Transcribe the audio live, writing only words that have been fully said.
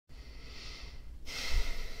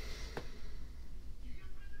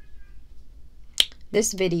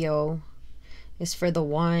This video is for the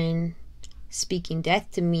one speaking death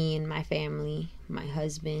to me and my family, my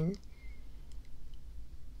husband.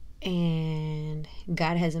 And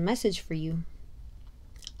God has a message for you.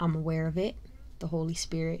 I'm aware of it. The Holy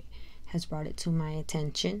Spirit has brought it to my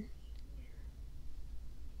attention.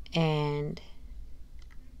 And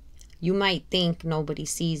you might think nobody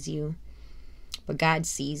sees you, but God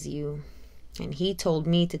sees you. And He told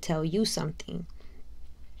me to tell you something.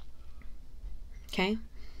 Okay?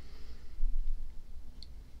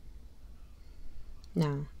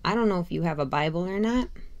 Now, I don't know if you have a Bible or not.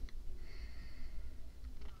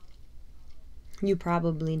 You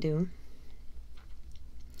probably do.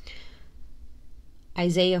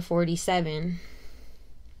 Isaiah 47.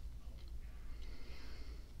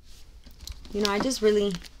 I just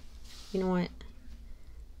really, you know what?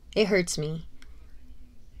 It hurts me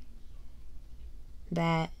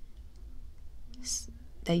that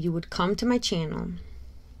you would come to my channel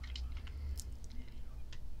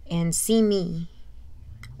and see me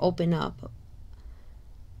open up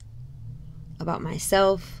about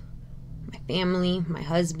myself, my family, my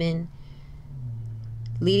husband,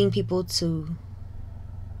 leading people to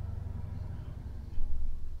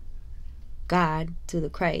God, to the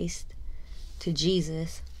Christ, to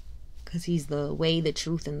Jesus, because He's the way, the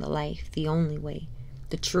truth, and the life, the only way,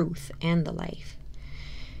 the truth, and the life.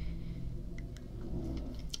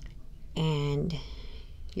 And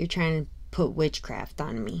you're trying to put witchcraft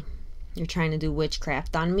on me. You're trying to do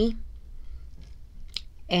witchcraft on me.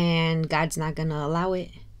 And God's not going to allow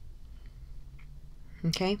it.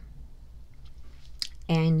 Okay?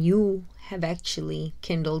 And you have actually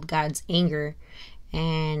kindled God's anger.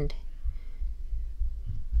 And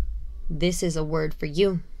this is a word for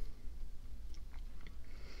you.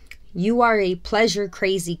 You are a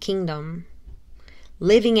pleasure-crazy kingdom,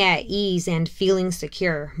 living at ease and feeling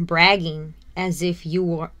secure, bragging as if you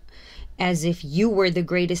were the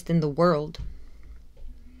greatest in the world.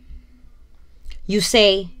 You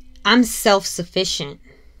say, I'm self-sufficient.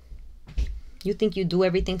 You think you do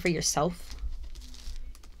everything for yourself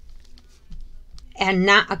and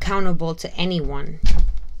not accountable to anyone.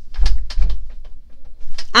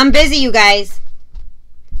 I'm busy, you guys.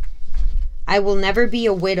 I will never be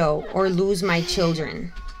a widow or lose my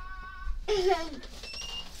children.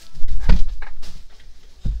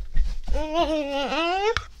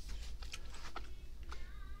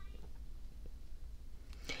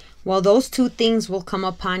 Well, those two things will come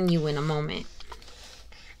upon you in a moment.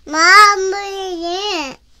 Mom,